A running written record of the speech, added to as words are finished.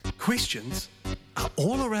Questions are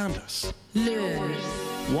all around us. Learn.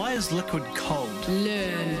 Why is liquid cold?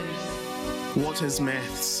 Learn. What is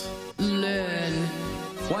maths? Learn.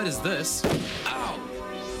 Why does this, ow,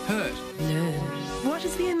 hurt? Learn. What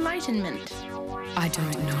is the Enlightenment? I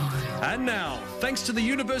don't know. And now, thanks to the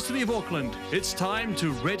University of Auckland, it's time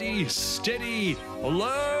to ready, steady,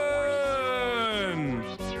 learn!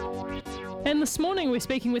 And this morning we're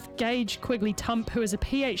speaking with Gage Quigley-Tump, who is a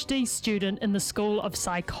PhD student in the School of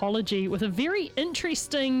Psychology, with a very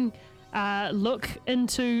interesting look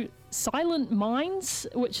into silent minds,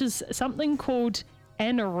 which is something called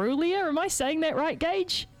anauralia. Am I saying that right,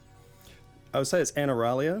 Gage? I would say it's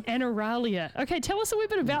anauralia. Anauralia. Okay, tell us a wee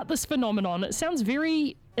bit about this phenomenon. It sounds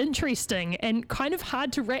very interesting and kind of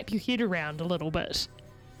hard to wrap your head around a little bit.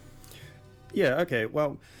 Yeah, okay.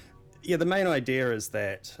 Well, yeah, the main idea is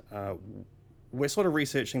that we're sort of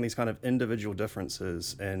researching these kind of individual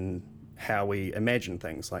differences in how we imagine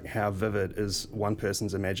things, like how vivid is one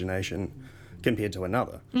person's imagination compared to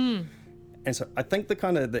another. And so I think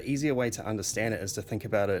the easier way to understand it is to think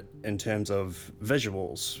about it in terms of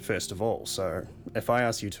visuals, first of all. So if I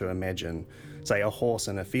ask you to imagine, say, a horse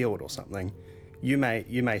in a field or something, you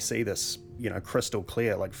may see this, crystal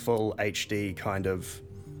clear, like full HD kind of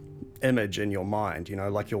image in your mind,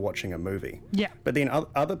 like you're watching a movie. Yeah. But then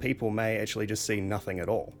other people may actually just see nothing at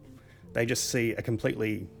all. They just see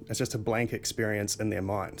it's just a blank experience in their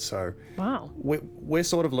mind. So Wow. we're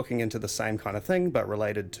sort of looking into the same kind of thing, but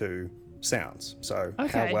related to sounds. So Okay.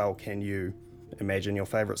 how well can you imagine your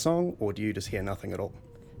favorite song, or do you just hear nothing at all?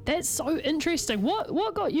 That's so interesting.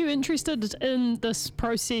 What got you interested in this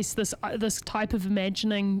process, this type of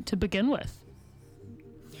imagining to begin with?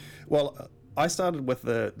 Well, I started with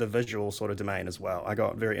the visual sort of domain as well. I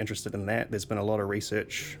got very interested in that. There's been a lot of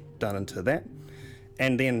research done into that.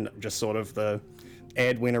 And then just sort of the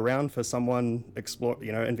ad went around for someone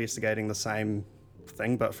investigating the same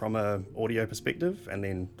thing, but from a audio perspective. And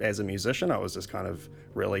then as a musician, I was just kind of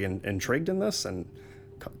really intrigued in this. And,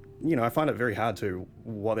 I find it very hard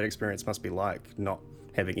what that experience must be like, not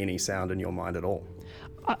having any sound in your mind at all.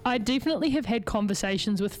 I definitely have had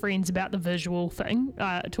conversations with friends about the visual thing,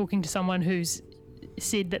 talking to someone who's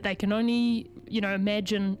said that they can only,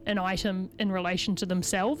 imagine an item in relation to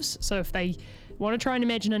themselves. So if they want to try and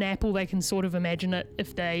imagine an apple, they can sort of imagine it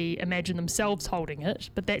if they imagine themselves holding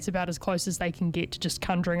it, but that's about as close as they can get to just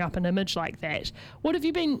conjuring up an image like that. What have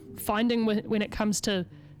you been finding when it comes to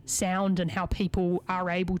sound and how people are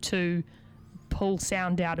able to pull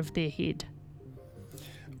sound out of their head?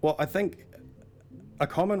 Well, I think a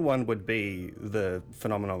common one would be the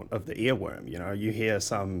phenomenon of the earworm. You hear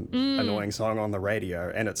some annoying song on the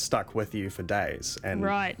radio and it's stuck with you for days, and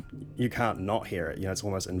Right. you can't not hear it. It's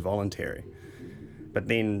almost involuntary. But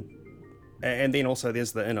then also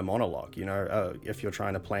there's the inner monologue. If you're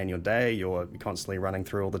trying to plan your day, you're constantly running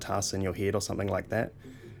through all the tasks in your head or something like that.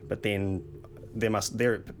 But then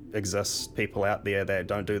there exists people out there that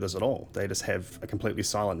don't do this at all. They just have a completely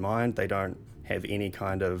silent mind. They don't have any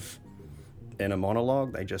kind of inner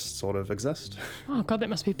monologue. They just sort of exist. Oh God, that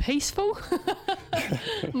must be peaceful.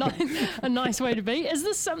 A nice way to be. Is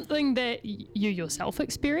this something that you yourself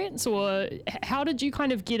experience, or how did you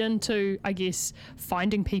kind of get into, I guess,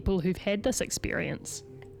 finding people who've had this experience?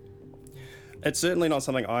 It's certainly not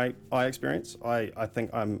something I experience. I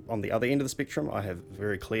think I'm on the other end of the spectrum. I have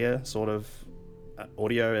very clear sort of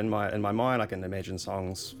audio in my mind. I can imagine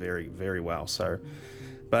songs very, very well. So,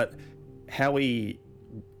 but how we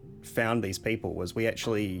found these people was we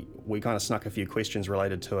kind of snuck a few questions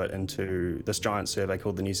related to it into this giant survey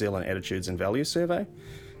called the New Zealand Attitudes and Values Survey.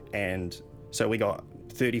 And so we got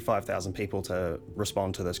 35,000 people to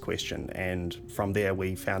respond to this question, and from there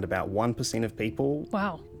we found about 1% of people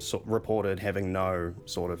Wow. reported having no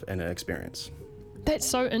sort of inner experience. That's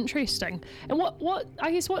so interesting. And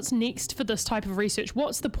what's next for this type of research?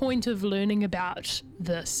 What's the point of learning about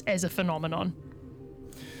this as a phenomenon?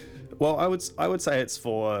 Well, I would say it's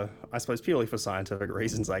purely for scientific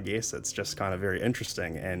reasons, I guess. It's just kind of very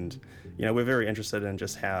interesting, and we're very interested in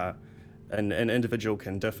just how an individual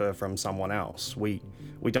can differ from someone else.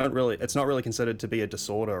 It's not really considered to be a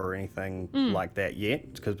disorder or anything like that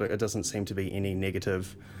yet, because it doesn't seem to be any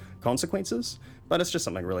negative consequences, but it's just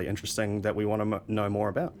something really interesting that we want to know more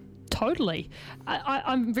about. Totally.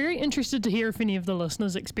 I'm very interested to hear if any of the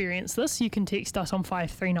listeners experience this. You can text us on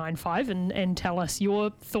 5395 and tell us your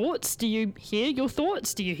thoughts. Do you hear your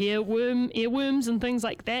thoughts? Do you hear earworms and things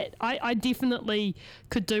like that? I definitely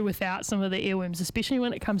could do without some of the earworms, especially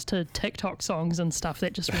when it comes to TikTok songs and stuff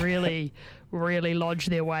that just really, really lodge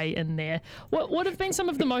their way in there. What have been some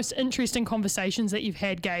of the most interesting conversations that you've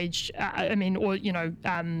had, Gage?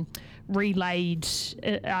 Relayed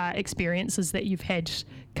experiences that you've had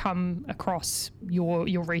come across your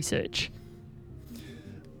research?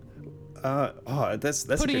 That's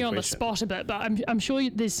Putting a good you on the question. spot a bit, but I'm sure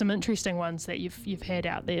there's some interesting ones that you've had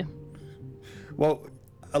out there. Well,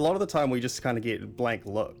 a lot of the time we just kind of get blank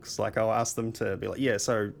looks. Like I'll ask them to be like, yeah,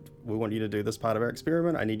 so we want you to do this part of our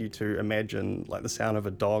experiment. I need you to imagine like the sound of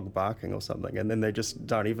a dog barking or something. And then they just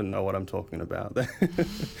don't even know what I'm talking about.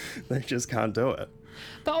 They just can't do it.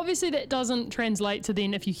 But obviously that doesn't translate to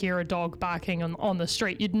then if you hear a dog barking on the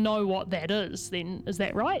street, you'd know what that is then. Is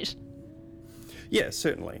that right? Yeah,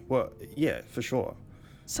 certainly. Well, yeah, for sure.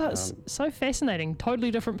 So it's so fascinating. Totally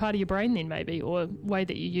different part of your brain then maybe, or way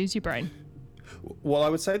that you use your brain. Well, I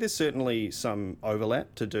would say there's certainly some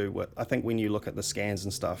overlap to do with, I think when you look at the scans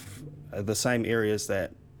and stuff, the same areas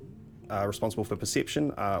that are responsible for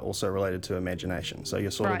perception are also related to imagination. So you're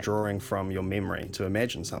sort Right. of drawing from your memory to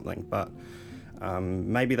imagine something, but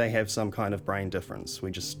maybe they have some kind of brain difference. We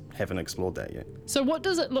just haven't explored that yet. So what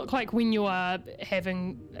does it look like when you are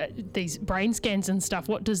having these brain scans and stuff?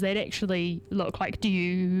 What does that actually look like? Do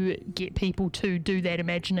you get people to do that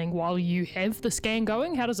imagining while you have the scan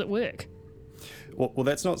going? How does it work? Well,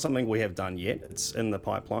 that's not something we have done yet. It's in the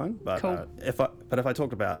pipeline. But Cool. if I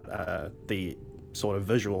talk about the sort of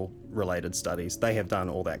visual related studies, they have done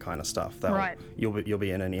all that kind of stuff. Right. You'll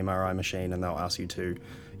be in an MRI machine and they'll ask you to,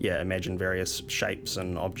 imagine various shapes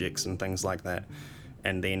and objects and things like that,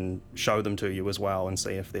 and then show them to you as well and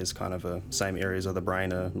see if there's kind of same areas of the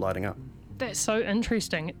brain are lighting up. That's so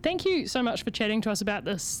interesting. Thank you so much for chatting to us about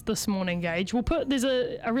this morning, Gage. There's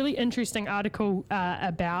a really interesting article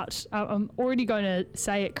about, I'm already going to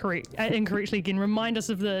say it incorrectly again, remind us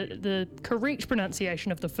of the correct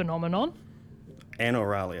pronunciation of the phenomenon.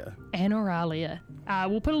 Anoralia. Anoralia.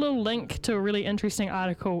 We'll put a little link to a really interesting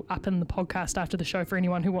article up in the podcast after the show for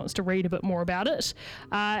anyone who wants to read a bit more about it.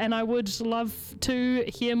 And I would love to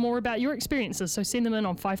hear more about your experiences, so send them in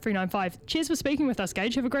on 5395. Cheers for speaking with us,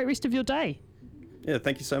 Gage. Have a great rest of your day. Yeah,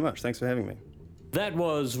 thank you so much. Thanks for having me. That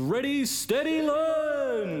was Ready, Steady,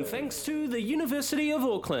 Learn! Thanks to the University of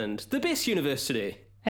Auckland, the best university.